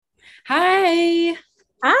Hi.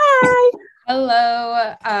 Hi.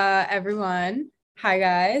 Hello, everyone. Hi,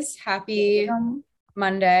 guys. Happy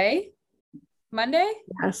Monday. Monday?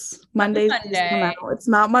 Yes, Happy Monday's just come out. Monday. It's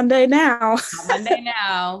not Monday now. Not Monday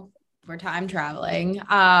now. We're time traveling.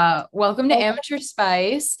 Welcome to Oh, Amateur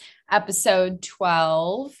Spice, episode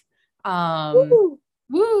 12. Um, woo.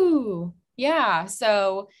 Woo. Yeah.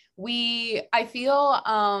 So I feel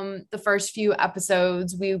the first few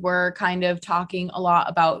episodes we were kind of talking a lot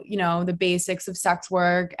about, the basics of sex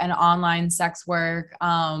work and online sex work.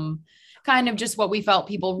 Kind of just what we felt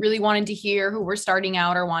people really wanted to hear who were starting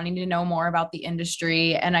out or wanting to know more about the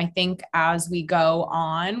industry. And I think as we go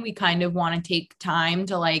on, we kind of want to take time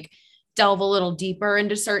to delve a little deeper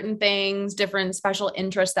into certain things, different special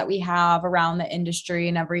interests that we have around the industry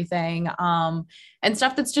and everything, and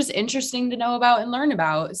stuff that's just interesting to know about and learn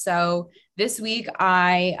about. So this week,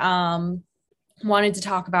 I wanted to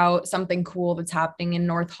talk about something cool that's happening in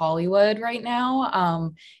North Hollywood right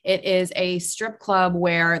now. It is a strip club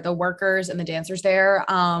where the workers and the dancers there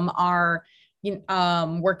are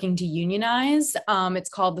working to unionize. It's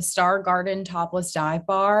called the Star Garden Topless Dive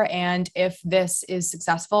Bar. And if this is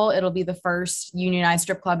successful, it'll be the first unionized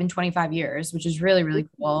strip club in 25 years, which is really, really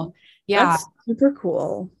cool. Yeah. That's super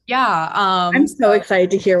cool. Yeah. I'm so So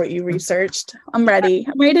excited to hear what you researched. I'm yeah, ready.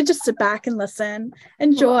 I'm ready to just sit back and listen. cool.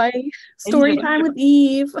 Enjoy story Enjoy. time with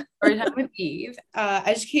Eve. Story time with Eve,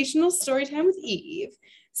 educational story time with Eve.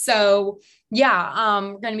 So yeah,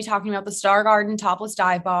 we're going to be talking about the Star Garden Topless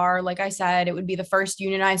Dive Bar. Like I said, it would be the first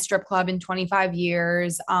unionized strip club in 25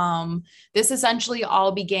 years. This essentially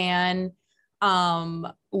all began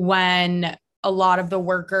when a lot of the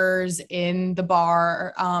workers in the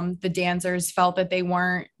bar, the dancers felt that they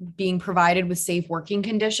weren't being provided with safe working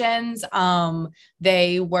conditions.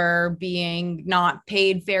 They were being not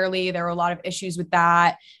paid fairly. There were a lot of issues with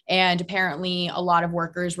that. And apparently, a lot of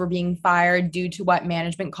workers were being fired due to what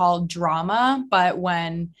management called drama. But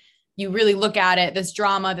when you really look at it, this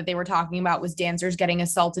drama that they were talking about was dancers getting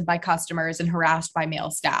assaulted by customers and harassed by male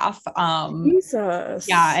staff. Yeah, Jesus.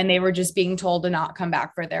 and they were just being told to not come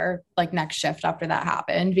back for their next shift after that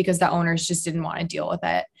happened because the owners just didn't want to deal with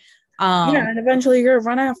it. Yeah, Um, and eventually you're gonna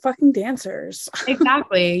run out of fucking dancers.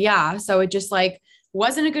 exactly. Yeah. So it just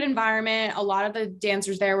wasn't a good environment. A lot of the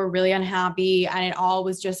dancers there were really unhappy, and it all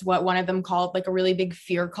was just what one of them called a really big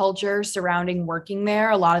fear culture surrounding working there.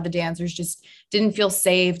 A lot of the dancers just didn't feel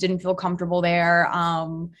safe, didn't feel comfortable there.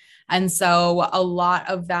 And so a lot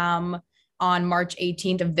of them on March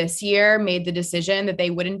 18th of this year made the decision that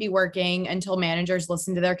they wouldn't be working until managers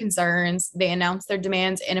listened to their concerns. They announced their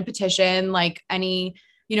demands in a petition, like any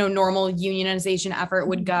normal unionization effort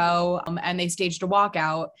would go, and they staged a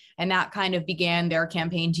walkout, and that kind of began their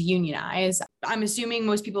campaign to unionize. I'm assuming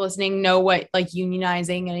most people listening know what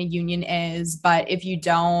unionizing and a union is, but if you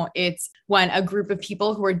don't, it's when a group of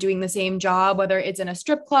people who are doing the same job, whether it's in a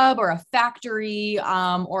strip club or a factory,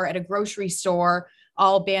 or at a grocery store,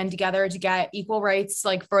 all band together to get equal rights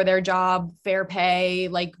for their job, fair pay,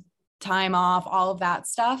 time off, all of that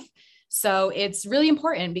stuff. So it's really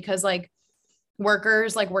important because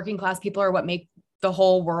workers, working class people, are what make the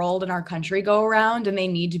whole world and our country go around, and they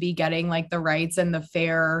need to be getting the rights and the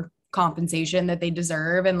fair compensation that they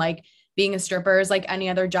deserve. And being a stripper is like any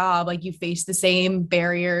other job. You face the same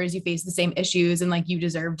barriers, you face the same issues, and you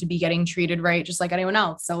deserve to be getting treated right just like anyone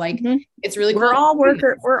else. So Mhm. it's really We're cool. all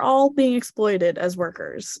we're all being exploited as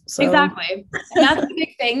workers. So Exactly. And that's the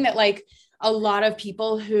big thing that a lot of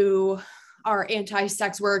people who are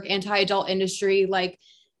anti-sex work, anti-adult industry,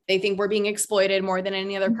 they think we're being exploited more than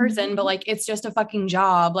any other Mhm. person, but it's just a fucking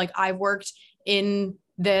job. I've worked in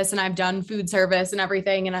this and I've done food service and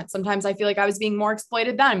everything. And sometimes I feel like I was being more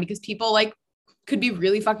exploited then because people could be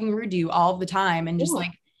really fucking rude to you all the time. And just Yeah.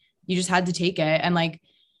 you just had to take it. And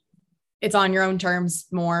it's on your own terms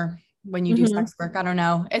more when you do Mhm. sex work. I don't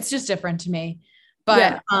know. It's just different to me.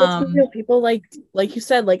 Yeah, But let's be real. People like you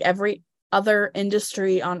said, like every other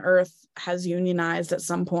industry on earth has unionized at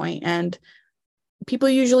some point, and people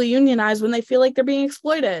usually unionize when they feel like they're being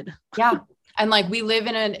exploited. yeah. And we live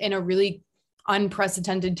in a really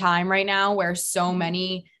unprecedented time right now where so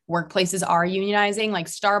many workplaces are unionizing.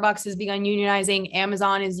 Starbucks has begun unionizing,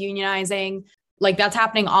 Amazon is unionizing. That's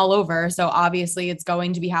happening all over. So obviously it's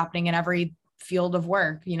going to be happening in every field of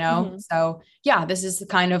work, you know? Mhm. So yeah, this is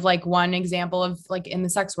kind of one example of in the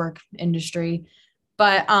sex work industry.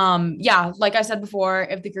 But yeah, like I said before,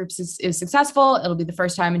 if the group is successful, it'll be the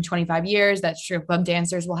first time in 25 years that strip club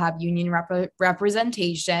dancers will have union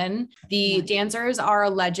representation. The dancers are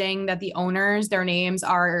alleging that the owners, their names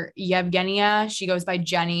are Yevgenia, she goes by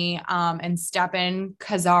Jenny, and Stepan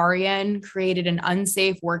Kazarian, created an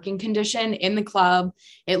unsafe working condition in the club.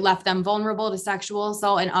 It left them vulnerable to sexual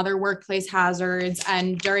assault and other workplace hazards.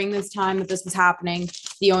 And during this time that this was happening,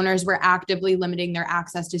 the owners were actively limiting their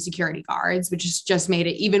access to security guards, which is just made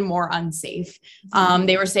it even more unsafe.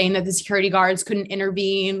 They were saying that the security guards couldn't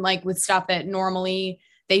intervene like with stuff that normally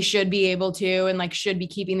they should be able to, and like should be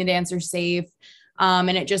keeping the dancers safe. And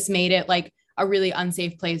it just made it like a really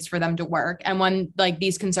unsafe place for them to work. And when like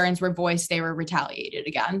these concerns were voiced, they were retaliated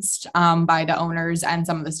against by the owners and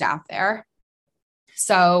some of the staff there.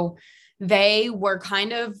 So they were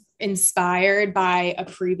kind of inspired by a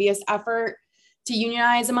previous effort to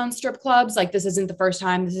unionize among strip clubs. Like this isn't the first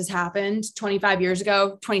time this has happened. 26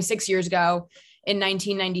 years ago, in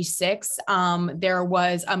 1996, there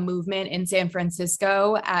was a movement in San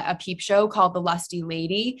Francisco at a peep show called The Lusty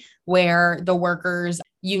Lady, where the workers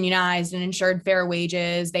unionized and ensured fair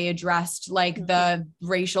wages. They addressed like the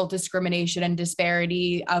racial discrimination and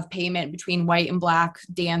disparity of payment between white and Black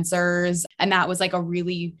dancers. And that was like a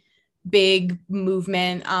really big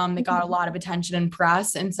movement that got a lot of attention and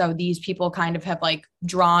press. And so these people kind of have like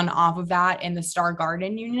drawn off of that in the Star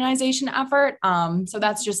Garden unionization effort. So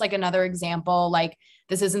that's just like another example. Like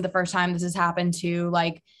this isn't the first time this has happened to,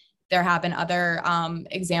 like there have been other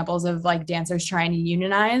examples of like dancers trying to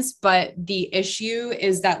unionize. But the issue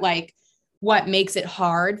is that like what makes it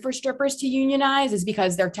hard for strippers to unionize is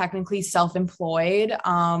because they're technically self-employed.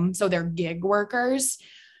 So they're gig workers.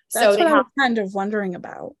 That's what I was kind of wondering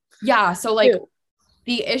about. Yeah. So like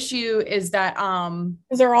the issue is that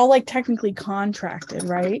because they're all like technically contracted,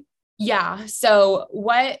 right? Yeah. So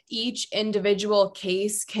what each individual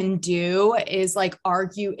case can do is like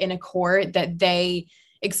argue in a court that they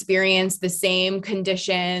experience the same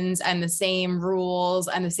conditions and the same rules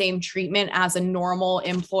and the same treatment as a normal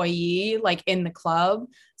employee, like in the club.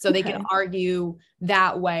 So they can argue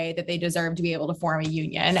that way that they deserve to be able to form a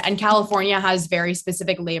union. And California has very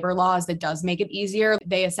specific labor laws that does make it easier.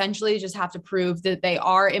 They essentially just have to prove that they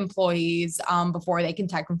are employees before they can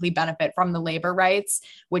technically benefit from the labor rights,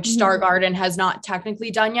 which Star Garden has not technically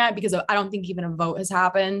done yet because I don't think even a vote has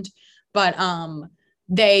happened. But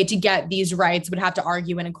they, to get these rights, would have to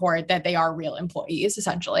argue in a court that they are real employees,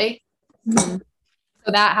 essentially. So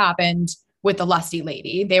that happened with the Lusty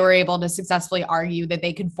Lady. They were able to successfully argue that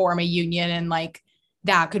they could form a union and like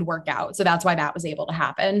that could work out. So that's why that was able to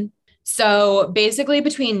happen. So basically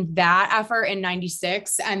between that effort in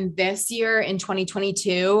 96 and this year in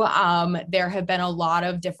 2022, there have been a lot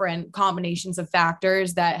of different combinations of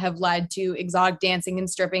factors that have led to exotic dancing and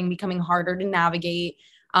stripping becoming harder to navigate,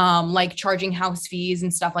 like charging house fees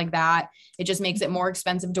and stuff like that. It just makes it more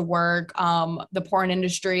expensive to work. The porn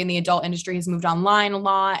industry and the adult industry has moved online a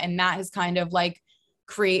lot, and that has kind of like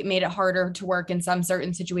made it harder to work in some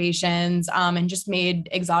certain situations, and just made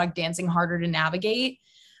exotic dancing harder to navigate.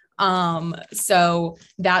 So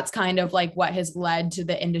that's kind of like what has led to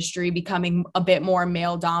the industry becoming a bit more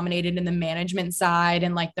male dominated in the management side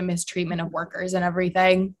and like the mistreatment of workers and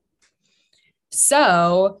everything.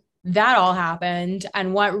 So that all happened.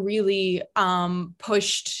 And what really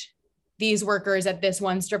pushed these workers at this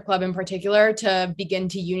one strip club in particular to begin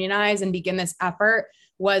to unionize and begin this effort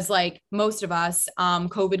was like most of us,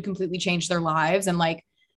 COVID completely changed their lives and like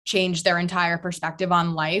changed their entire perspective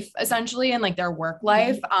on life, essentially, and like their work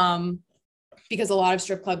life. Because a lot of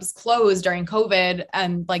strip clubs closed during COVID,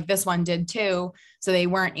 and like this one did too. So they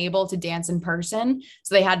weren't able to dance in person.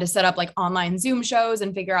 So they had to set up like online Zoom shows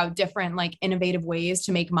and figure out different like innovative ways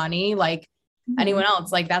to make money. Like anyone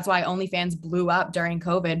else, like that's why OnlyFans blew up during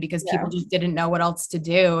COVID, because people just didn't know what else to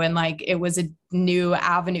do. And like, it was a new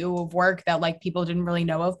avenue of work that like people didn't really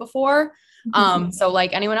know of before. So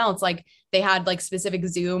like anyone else, like they had like specific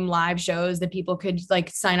Zoom live shows that people could like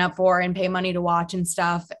sign up for and pay money to watch and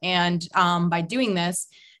stuff. And by doing this,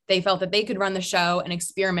 they felt that they could run the show and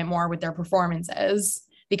experiment more with their performances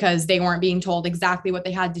because they weren't being told exactly what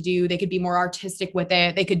they had to do. They could be more artistic with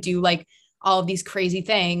it. They could do like all of these crazy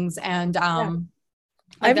things. And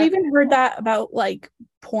I've even heard that about like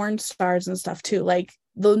porn stars and stuff too. Like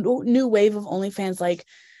the new wave of OnlyFans, like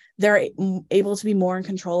they're able to be more in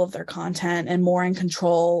control of their content and more in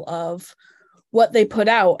control of what they put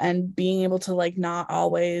out, and being able to like not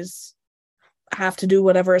always have to do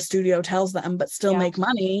whatever a studio tells them, but still make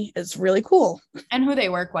money is really cool. And who they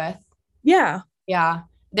work with. Yeah.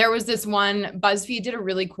 There was this one, BuzzFeed did a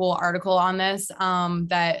really cool article on this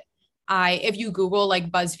that if you Google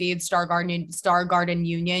like BuzzFeed Star Garden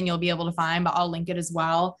Union, you'll be able to find, but I'll link it as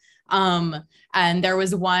well. Um, and there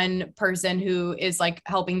was one person who is like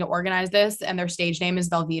helping to organize this, and their stage name is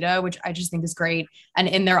Velveeta, which I just think is great. And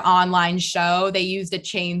in their online show, they used a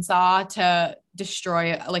chainsaw to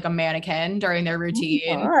destroy like a mannequin during their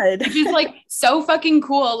routine, which is like so fucking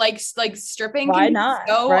cool. Like stripping Why can be not?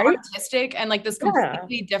 so Right? artistic and like this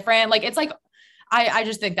completely different. Like it's like I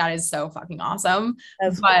just think that is so fucking awesome.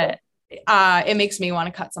 That's but it makes me want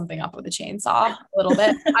to cut something up with a chainsaw a little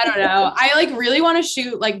bit. I don't know. I like really want to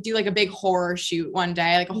shoot, like do like a big horror shoot one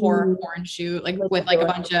day, like a horror porn shoot, like with like a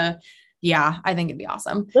bunch of, yeah, I think it'd be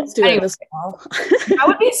awesome. Let's do it this fall. That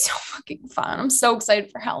would be so fucking fun. I'm so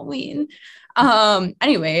excited for Halloween.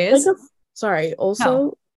 Anyways. Sorry,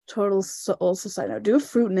 also also side note, do a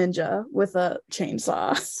fruit ninja with a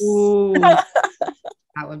chainsaw. Ooh.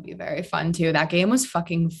 That would be very fun too. That game was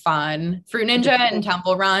fucking fun. Fruit Ninja and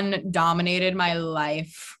Temple Run dominated my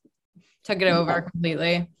life. Took it over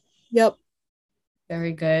completely. Yep.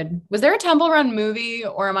 Very good. Was there a Temple Run movie,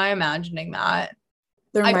 or am I imagining that?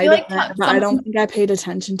 There might have been, but I don't think I paid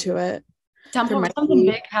attention to it. Something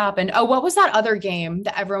big happened. Oh, what was that other game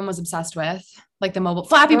that everyone was obsessed with? Like the mobile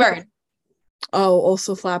Flappy Bird. Oh,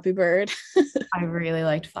 also Flappy Bird. I really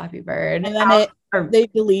liked Flappy Bird. And then they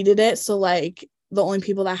deleted it, so like the only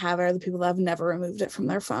people that have it are the people that have never removed it from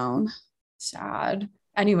their phone. Sad.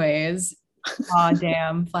 Anyways, oh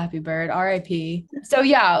damn, Flappy Bird, RIP. So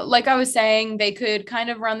yeah, like I was saying, they could kind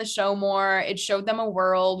of run the show more. It showed them a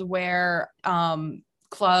world where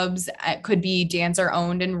clubs could be dancer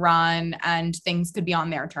owned and run, and things could be on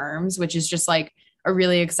their terms, which is just like a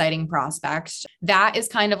really exciting prospect. That is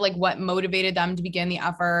kind of like what motivated them to begin the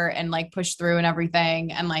effort and like push through and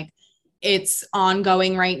everything. And like it's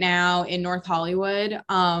ongoing right now in North Hollywood.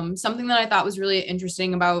 Something that I thought was really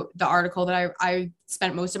interesting about the article that I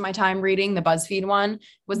spent most of my time reading, the BuzzFeed one,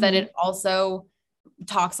 was that it also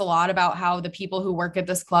talks a lot about how the people who work at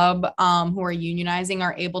this club who are unionizing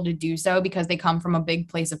are able to do so because they come from a big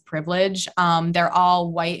place of privilege. They're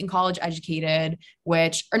all white and college educated,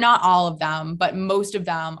 which are not all of them, but most of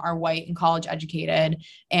them are white and college educated,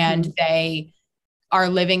 and they are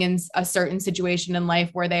living in a certain situation in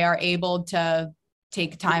life where they are able to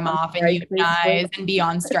take time off and unionize and be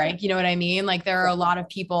on strike. You know what I mean? Like there are a lot of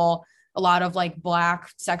people, a lot of like Black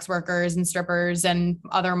sex workers and strippers and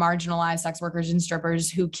other marginalized sex workers and strippers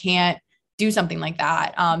who can't do something like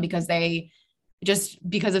that because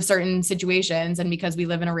of certain situations and because we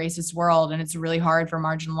live in a racist world, and it's really hard for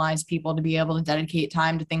marginalized people to be able to dedicate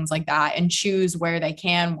time to things like that and choose where they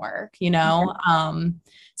can work, you know?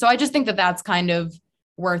 So I just think that that's kind of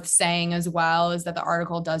worth saying as well, is that the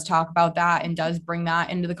article does talk about that and does bring that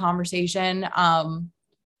into the conversation.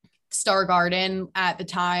 Star Garden at the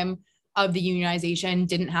time of the unionization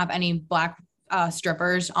didn't have any Black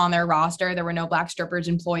strippers on their roster. There were no Black strippers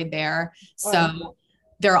employed there. So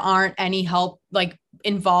there aren't any help like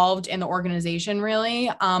involved in the organization really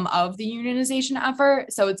of the unionization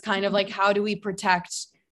effort. So it's kind of like, how do we protect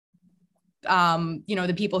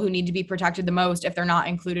the people who need to be protected the most if they're not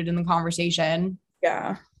included in the conversation?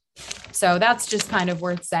 Yeah. So that's just kind of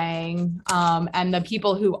worth saying. And the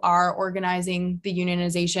people who are organizing the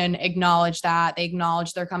unionization acknowledge that. They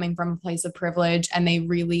acknowledge they're coming from a place of privilege, and they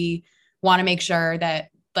really want to make sure that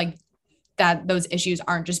that those issues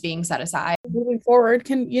aren't just being set aside. Moving forward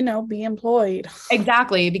can, be employed.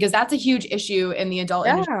 Exactly. Because that's a huge issue in the adult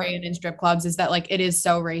industry and in strip clubs, is that like, it is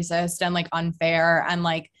so racist and like unfair. And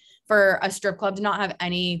like for a strip club to not have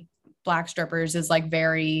any Black strippers is like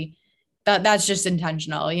that's just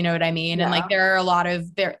intentional. You know what I mean? Yeah. And like, there are a lot of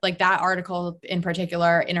like that article in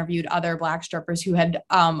particular interviewed other Black strippers who had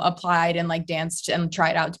applied and like danced and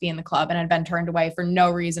tried out to be in the club and had been turned away for no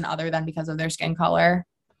reason other than because of their skin color.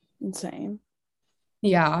 Insane.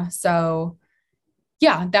 Yeah. So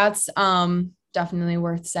yeah, that's definitely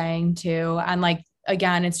worth saying too. And like,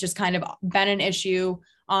 again, it's just kind of been an issue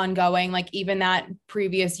ongoing. Like even that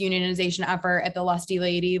previous unionization effort at the Lusty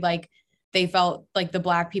Lady, like they felt like the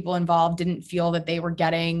Black people involved didn't feel that they were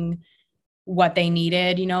getting what they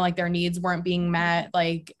needed, like their needs weren't being met.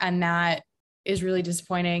 Like, and that is really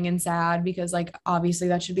disappointing and sad because like, obviously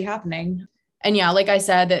that should be happening. And yeah, like I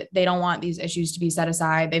said, that they don't want these issues to be set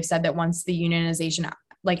aside. They've said that once the unionization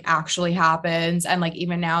like actually happens, and like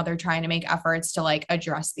even now they're trying to make efforts to like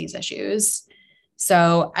address these issues.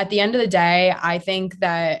 So at the end of the day, I think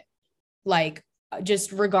that like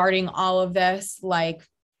just regarding all of this, like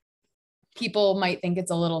people might think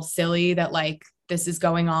it's a little silly that like this is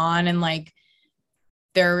going on, and like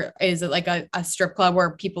there is like a strip club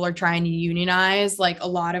where people are trying to unionize. Like a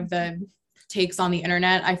lot of the takes on the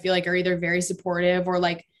internet, I feel like, are either very supportive or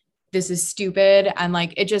like this is stupid. And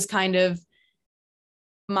like, it just kind of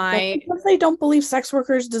because they don't believe sex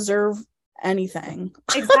workers deserve anything.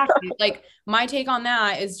 Exactly. Like my take on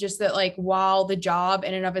that is just that like while the job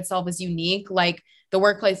in and of itself is unique, like the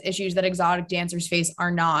workplace issues that exotic dancers face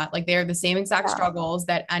are not. Like they're the same exact struggles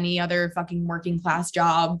that any other fucking working class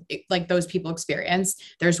job like those people experience.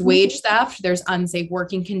 There's wage theft, there's unsafe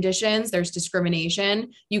working conditions, there's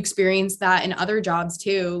discrimination. You experience that in other jobs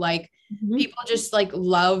too. Like people just like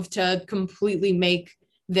love to completely make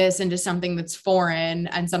this into something that's foreign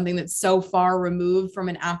and something that's so far removed from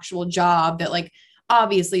an actual job that like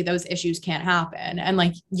obviously those issues can't happen. And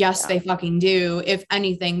like, yes, they fucking do. If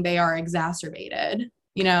anything, they are exacerbated,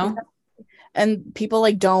 you know? And people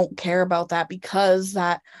like don't care about that because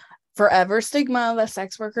that forever stigma that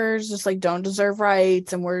sex workers just like don't deserve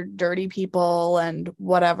rights and we're dirty people and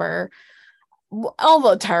whatever, all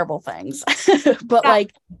the terrible things. But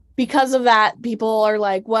like, because of that, people are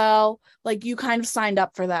like, well, like you kind of signed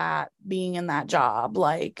up for that being in that job.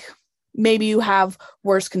 Like maybe you have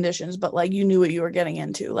worse conditions, but like you knew what you were getting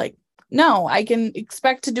into. Like, no, I can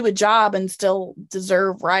expect to do a job and still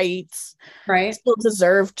deserve rights, right? Still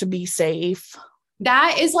deserve to be safe.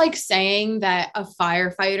 That is like saying that a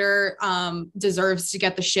firefighter deserves to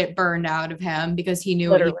get the shit burned out of him because he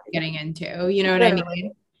knew what he was getting into. You know what I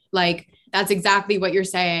mean? Like that's exactly what you're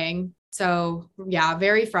saying. So yeah,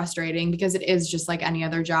 very frustrating because it is just like any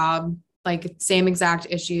other job, like same exact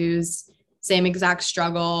issues, same exact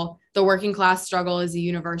struggle. The working class struggle is a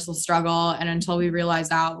universal struggle. And until we realize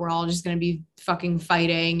that, we're all just going to be fucking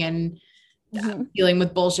fighting and dealing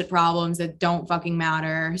with bullshit problems that don't fucking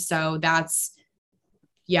matter. So that's,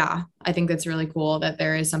 yeah, I think that's really cool that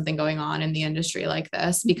there is something going on in the industry like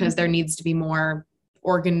this because there needs to be more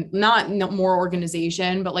not more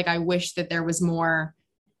organization, but like I wish that there was more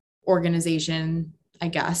organization, I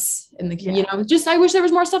guess, in the you know, just I wish there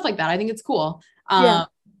was more stuff like that. I think it's cool.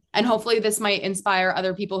 And hopefully this might inspire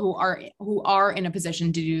other people who are in a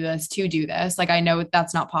position to do this. Like I know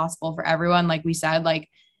that's not possible for everyone. Like we said, like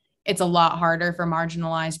it's a lot harder for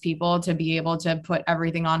marginalized people to be able to put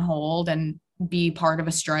everything on hold and be part of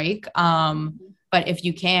a strike. But if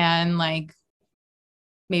you can, like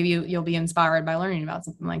maybe you'll be inspired by learning about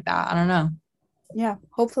something like that. I don't know. Yeah,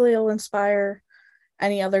 hopefully it'll inspire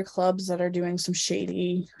any other clubs that are doing some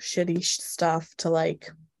shitty stuff to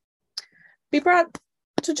like be brought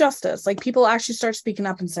to justice. Like people actually start speaking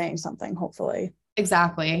up and saying something, hopefully.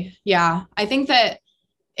 Exactly. Yeah. I think that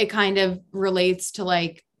it kind of relates to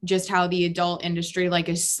like just how the adult industry like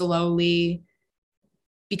is slowly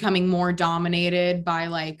becoming more dominated by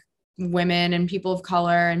like women and people of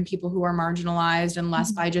color and people who are marginalized and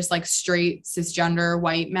less by just like straight cisgender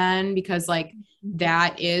white men because like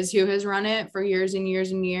that is who has run it for years and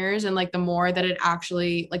years and years. And like the more that it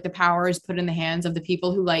actually like the power is put in the hands of the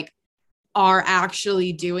people who like are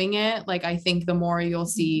actually doing it, like I think the more you'll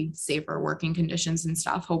see safer working conditions and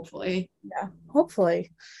stuff, hopefully. Yeah,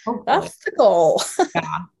 hopefully. That's the goal.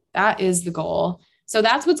 Yeah, that is the goal. So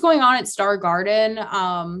that's what's going on at Star Garden.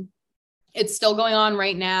 It's still going on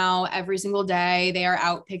right now. Every single day they are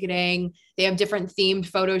out picketing. They have different themed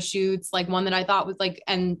photo shoots. Like one that I thought was like,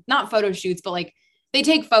 and not photo shoots, but like they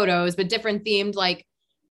take photos, but different themed like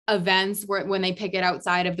events where when they picket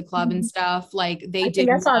outside of the club and stuff. Like they did.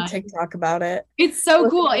 I saw TikTok about it. It's so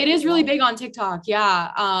cool. It is really big on TikTok.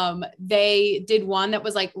 Yeah. They did one that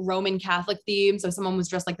was like Roman Catholic themed. So someone was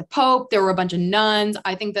dressed like the Pope. There were a bunch of nuns.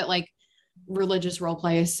 I think that like religious role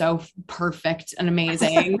play is so perfect and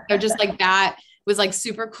amazing. So just like that was like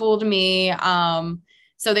super cool to me.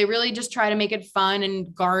 So they really just try to make it fun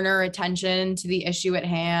and garner attention to the issue at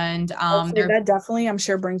hand. That definitely, I'm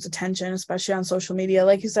sure, brings attention, especially on social media.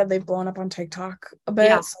 Like you said, they've blown up on TikTok a bit.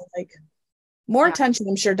 Yeah. So like more attention,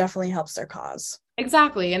 I'm sure, definitely helps their cause.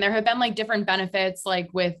 Exactly. And there have been like different benefits, like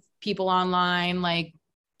with people online, like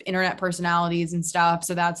internet personalities and stuff.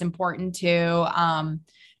 So that's important too.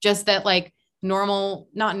 Just that like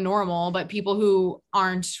not normal, but people who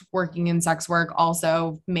aren't working in sex work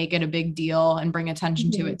also make it a big deal and bring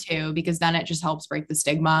attention to it too, because then it just helps break the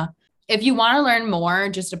stigma. If you want to learn more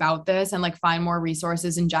just about this and like find more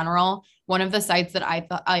resources in general, one of the sites that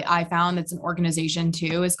I found that's an organization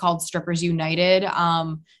too is called Strippers United.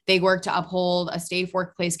 They work to uphold a safe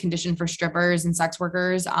workplace condition for strippers and sex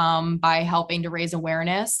workers by helping to raise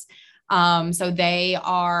awareness. So they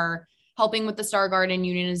are helping with the Star Garden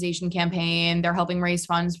unionization campaign. They're helping raise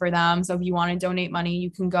funds for them. So if you want to donate money,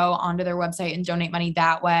 you can go onto their website and donate money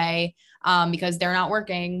that way because they're not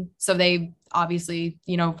working. So they obviously,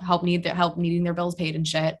 help needing their bills paid and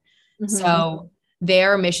shit. So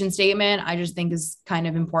their mission statement, I just think is kind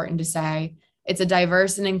of important to say. It's a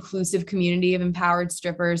diverse and inclusive community of empowered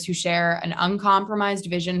strippers who share an uncompromised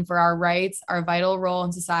vision for our rights, our vital role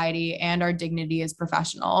in society, and our dignity as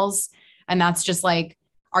professionals. And that's just like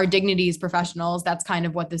our dignity as professionals. That's kind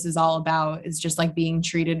of what this is all about, is just like being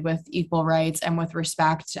treated with equal rights and with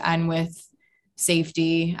respect and with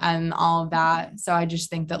safety and all of that. So I just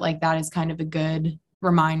think that like that is kind of a good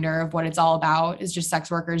reminder of what it's all about, is just sex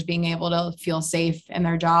workers being able to feel safe in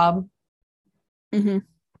their job. Mm-hmm.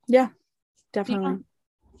 Yeah, definitely.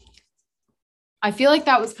 Yeah. I feel like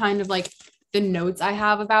that was kind of like the notes I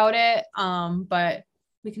have about it. But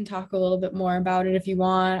we can talk a little bit more about it if you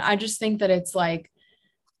want. I just think that it's like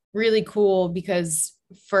really cool because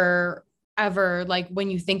forever, like when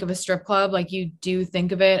you think of a strip club, like you do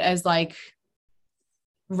think of it as like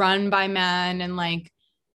run by men, and like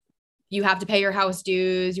you have to pay your house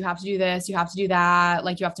dues, you have to do this, you have to do that,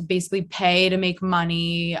 like you have to basically pay to make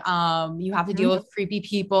money, you have to deal with creepy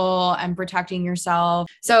people and protecting yourself.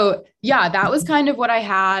 So yeah, that was kind of what I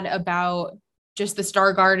had about just the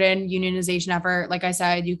Star Garden unionization effort. Like I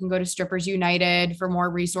said, you can go to Strippers United for more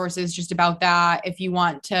resources just about that. If you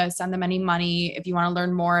want to send them any money, if you want to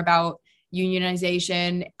learn more about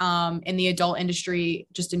unionization in the adult industry,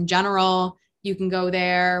 just in general, you can go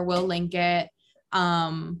there. We'll link it.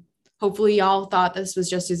 Hopefully y'all thought this was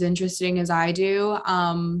just as interesting as I do.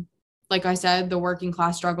 Like I said, the working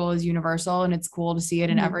class struggle is universal, and it's cool to see it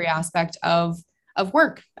in every aspect of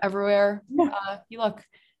work everywhere you look.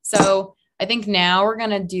 So I think now we're going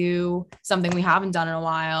to do something we haven't done in a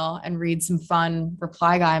while and read some fun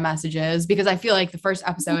reply guy messages, because I feel like the first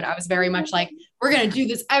episode, I was very much like, we're going to do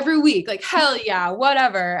this every week. Like, hell yeah,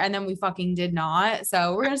 whatever. And then we fucking did not.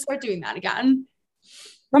 So we're going to start doing that again.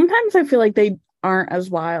 Sometimes I feel like they aren't as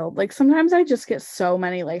wild. Like sometimes I just get so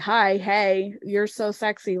many like, hi, hey, you're so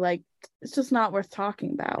sexy. Like it's just not worth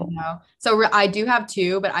talking about. So I do have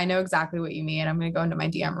two, but I know exactly what you mean. I'm going to go into my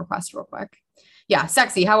DM request real quick. Yeah.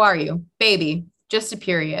 Sexy. How are you? Baby. Just a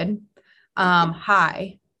period.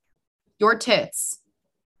 Hi. Your tits.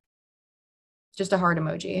 Just a heart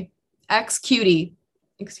emoji. X cutie.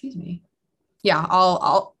 Excuse me. Yeah.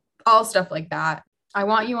 All stuff like that. I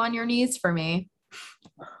want you on your knees for me.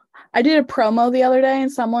 I did a promo the other day and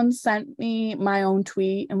someone sent me my own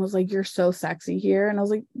tweet and was like, you're so sexy here. And I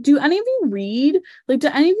was like, do any of you read? Like, do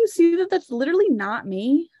any of you see that that's literally not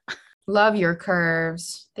me? Love your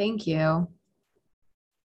curves. Thank you.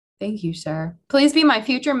 Thank you, sir. Please be my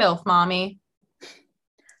future MILF, mommy.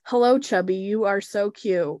 Hello, chubby. You are so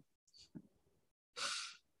cute.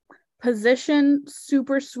 Position,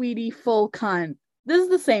 super sweetie, full cunt. This is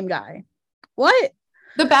the same guy. What?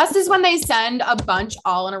 The best is when they send a bunch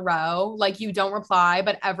all in a row, like you don't reply,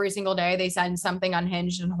 but every single day they send something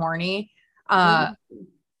unhinged and horny.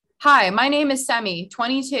 Hi, my name is Semi,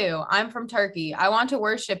 22. I'm from Turkey. I want to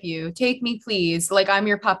worship you. Take me, please. Like I'm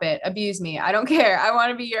your puppet. Abuse me. I don't care. I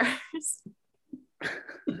want to be yours.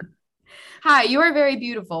 Hi, you are very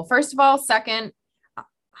beautiful. First of all. Second,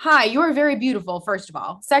 hi, you are very beautiful, first of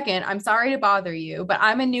all. Second, I'm sorry to bother you, but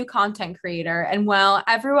I'm a new content creator. And well,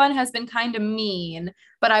 everyone has been kind of mean,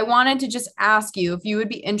 but I wanted to just ask you if you would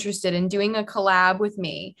be interested in doing a collab with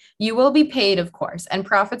me. You will be paid, of course, and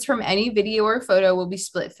profits from any video or photo will be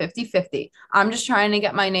split 50-50. I'm just trying to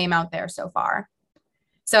get my name out there so far.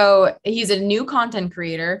 So he's a new content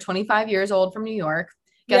creator, 25 years old, from New York.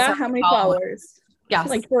 Guess how many followers? Yes.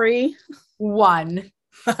 Like 3. 1.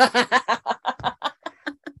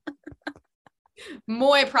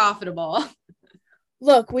 Muy profitable.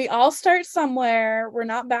 Look, we all start somewhere. We're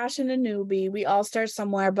not bashing a newbie. We all start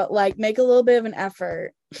somewhere, but like make a little bit of an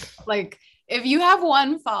effort. Like if you have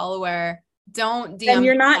 1 follower, don't DM. And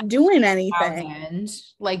you're not doing anything.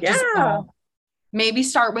 Like just maybe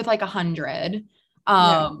start with like 100.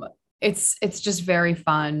 It's just very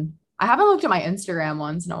fun. I haven't looked at my Instagram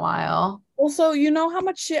once in a while. Also, you know how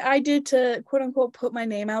much shit I did to quote unquote put my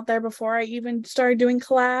name out there before I even started doing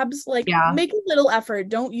collabs? Like make a little effort.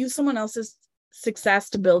 Don't use someone else's success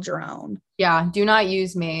to build your own. Yeah, do not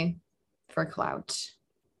use me for clout.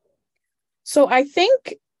 So I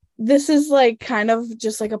think this is like kind of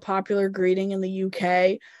just like a popular greeting in the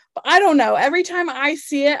UK, but I don't know. Every time I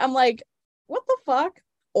see it, I'm like, what the fuck?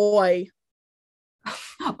 Oi.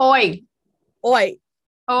 Oi. Oi.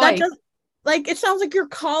 Oi. That does like it sounds like you're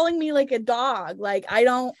calling me like a dog. Like I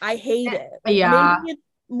hate it. Like, yeah. Maybe it's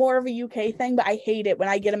more of a UK thing, but I hate it when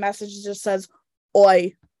I get a message that just says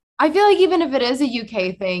oi. I feel like even if it is a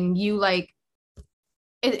UK thing, you like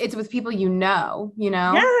it's with people you know?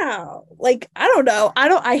 Yeah. Like I don't know.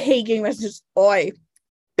 I hate getting messages oi.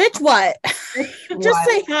 Bitch, what? Just What?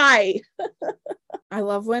 say hi. I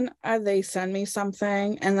love when they send me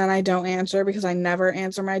something and then I don't answer because I never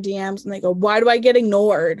answer my DMs and they go, why do I get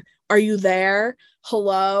ignored? Are you there?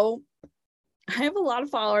 Hello? I have a lot of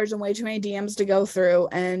followers and way too many DMs to go through,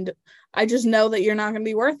 and I just know that you're not going to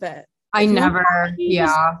be worth it. I never,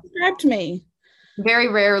 just subscribe to me. Very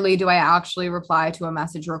rarely do I actually reply to a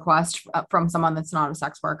message request from someone that's not a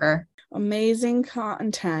sex worker. Amazing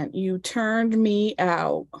content. You turned me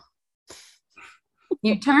out.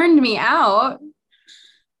 You turned me out?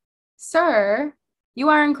 Sir, you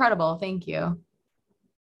are incredible. Thank you.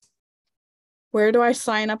 Where do I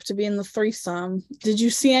sign up to be in the threesome? Did you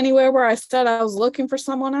see anywhere where I said I was looking for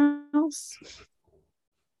someone else?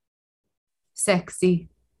 Sexy.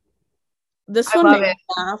 This one made me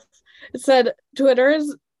laugh. It said, Twitter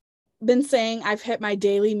has been saying I've hit my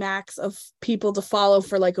daily max of people to follow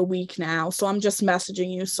for like a week now, so I'm just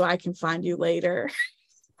messaging you so I can find you later.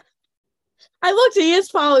 I looked, he is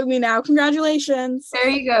following me now. Congratulations. There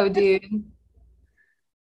you go, dude.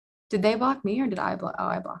 Did they block me or did I block? Oh,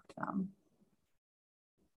 I blocked them.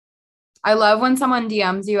 I love when someone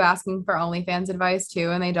DMs you asking for OnlyFans advice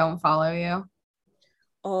too, and they don't follow you.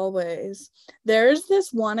 Always. There's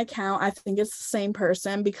this one account, I think it's the same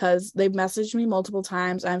person because they've messaged me multiple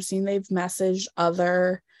times. I've seen they've messaged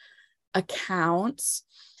other accounts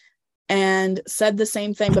and said the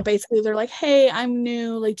same thing, but basically they're like, hey, I'm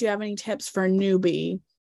new, like, do you have any tips for a newbie?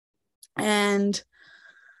 And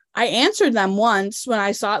I answered them once when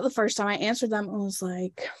I saw it the first time. I answered them and was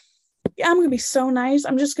like, yeah, I'm gonna be so nice,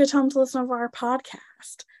 I'm just gonna tell them to listen to our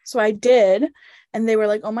podcast. So I did, and they were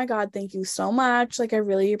like, oh my god, thank you so much, like I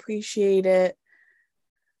really appreciate it.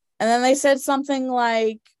 And then they said something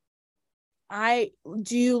like,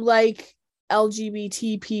 do you like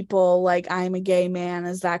LGBT people? Like, I'm a gay man,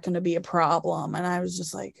 is that going to be a problem? And I was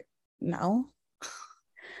just like, no.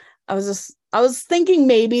 I was thinking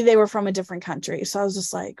maybe they were from a different country, so I was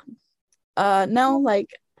just like, no, like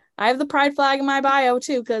I have the pride flag in my bio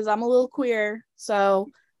too because I'm a little queer, so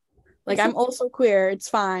like I'm also queer, it's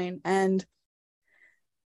fine. And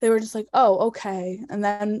they were just like, oh, okay. And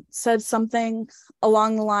then said something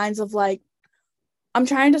along the lines of like, I'm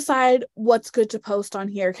trying to decide what's good to post on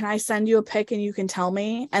here. Can I send you a pic and you can tell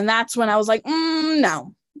me? And that's when I was like,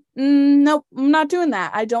 no, nope, I'm not doing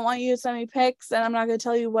that. I don't want you to send me pics, and I'm not going to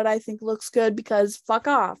tell you what I think looks good because fuck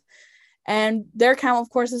off. And their account, of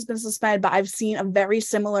course, has been suspended, but I've seen a very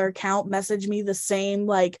similar account message me the same,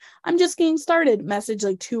 like, I'm just getting started message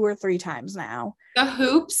like 2 or 3 times now. The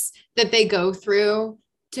hoops that they go through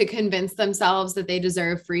to convince themselves that they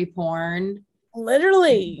deserve free porn.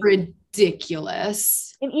 Literally.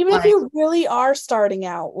 Ridiculous. And even if you really are starting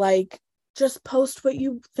out, like, just post what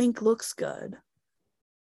you think looks good.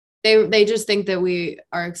 They just think that we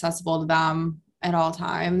are accessible to them at all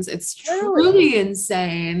times. It's truly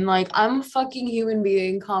insane. Like, I'm a fucking human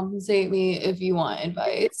being. Compensate me if you want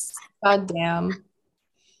advice. God damn.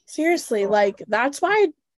 Seriously, like, that's why I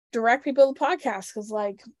direct people to the podcast, because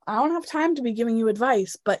like I don't have time to be giving you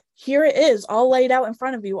advice, but here it is all laid out in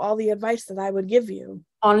front of you, all the advice that I would give you.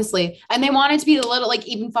 Honestly. And they want it to be a little like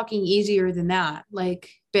even fucking easier than that. Like,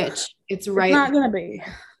 bitch, it's right. It's not gonna be.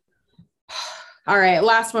 All right,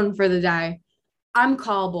 last one for the day. I'm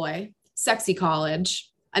call boy, sexy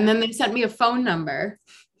college. And then they sent me a phone number.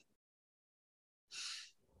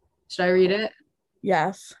 Should I read it?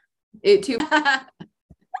 Yes. It too.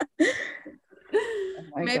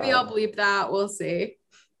 Oh maybe God. I'll bleep that. We'll see.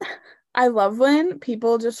 I love when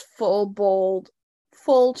people just full bold,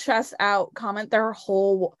 full chest out comment their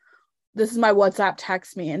whole, this is my WhatsApp,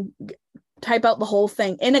 text me, and type out the whole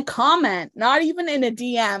thing in a comment, not even in a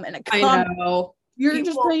DM, in a comment. I know. You're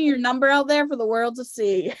just putting your number out there for the world to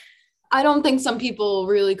see. I don't think some people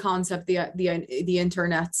really concept the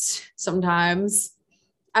internet sometimes.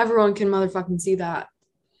 Everyone can motherfucking see that.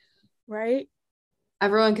 Right?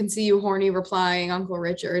 Everyone can see you horny replying Uncle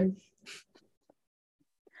Richard.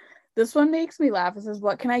 This one makes me laugh. It says,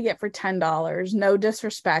 what can I get for $10? No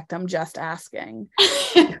disrespect, I'm just asking.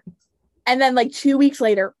 And then like 2 weeks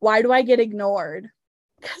later, why do I get ignored?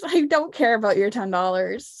 Because I don't care about your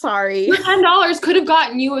 $10. Sorry. Your $10 could have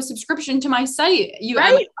gotten you a subscription to my site. You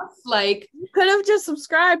right? Like, you could have just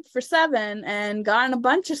subscribed for $7 and gotten a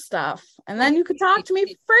bunch of stuff. And then you could talk to me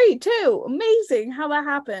for free too. Amazing how that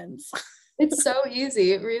happens. It's so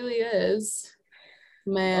easy. It really is.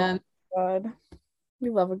 Man. Oh, God. We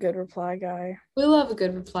love a good reply guy. We love a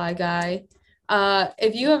good reply guy.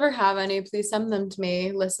 If you ever have any, please send them to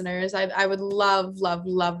me, listeners. I would love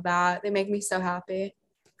that. They make me so happy.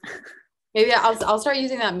 Maybe I'll start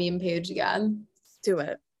using that meme page again. Do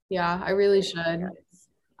it. Yeah, I really should.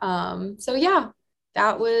 So yeah,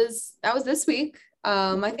 that was this week.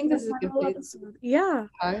 I think this is a good place. Yeah.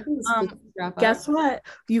 Wrap up. Guess what?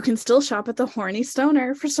 You can still shop at the Horny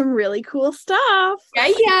Stoner for some really cool stuff.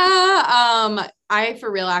 Yeah. I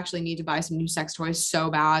for real actually need to buy some new sex toys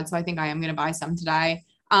so bad. So I think I am gonna buy some today.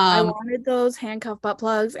 I wanted those handcuff butt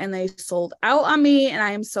plugs and they sold out on me, and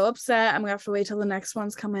I am so upset. I'm gonna have to wait till the next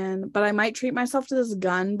ones come in, but I might treat myself to this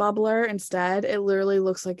gun bubbler instead. It literally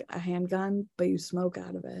looks like a handgun, but you smoke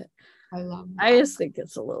out of it. I love that. I just think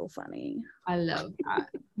it's a little funny. I love that.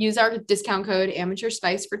 Use our discount code Amateur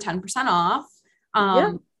Spice for 10% off.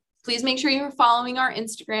 Please make sure you're following our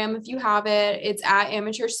Instagram if you have it. It's at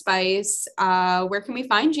Amateur Spice. Where can we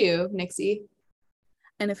find you, Nixie?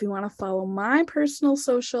 And if you want to follow my personal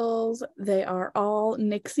socials, they are all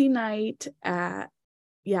Nixie Knight at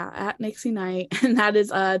Nixie Knight. And that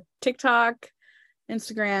is TikTok,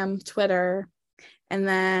 Instagram, Twitter. And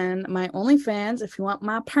then my OnlyFans, if you want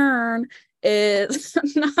my pern, is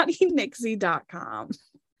naughtynixie.com.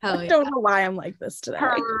 I don't know why I'm like this today.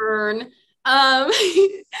 Pern.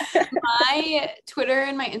 My Twitter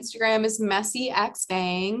and my Instagram is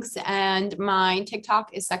MessyXBangs, and my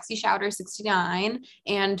TikTok is SexyShouter69,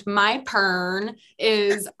 and my pern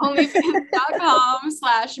is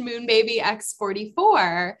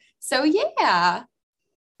onlyfans.com/moonbabyx44. So yeah,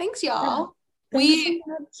 thanks y'all. Thanks so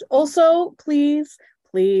much. Also, please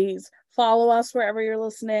follow us wherever you're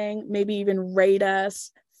listening. Maybe even rate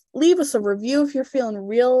us. Leave us a review if you're feeling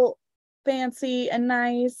real fancy and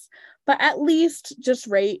nice. But at least just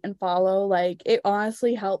rate and follow. Like, it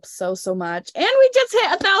honestly helps so much. And we just hit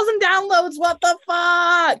 1,000 downloads. What the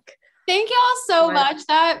fuck? Thank y'all so much.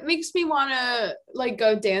 That makes me want to like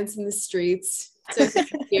go dance in the streets. So thank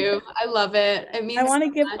you. I love it. It means I want to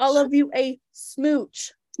give all of you a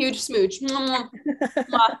smooch. Huge smooch.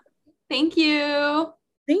 Thank you.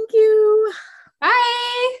 Thank you.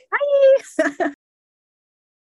 Bye. Bye.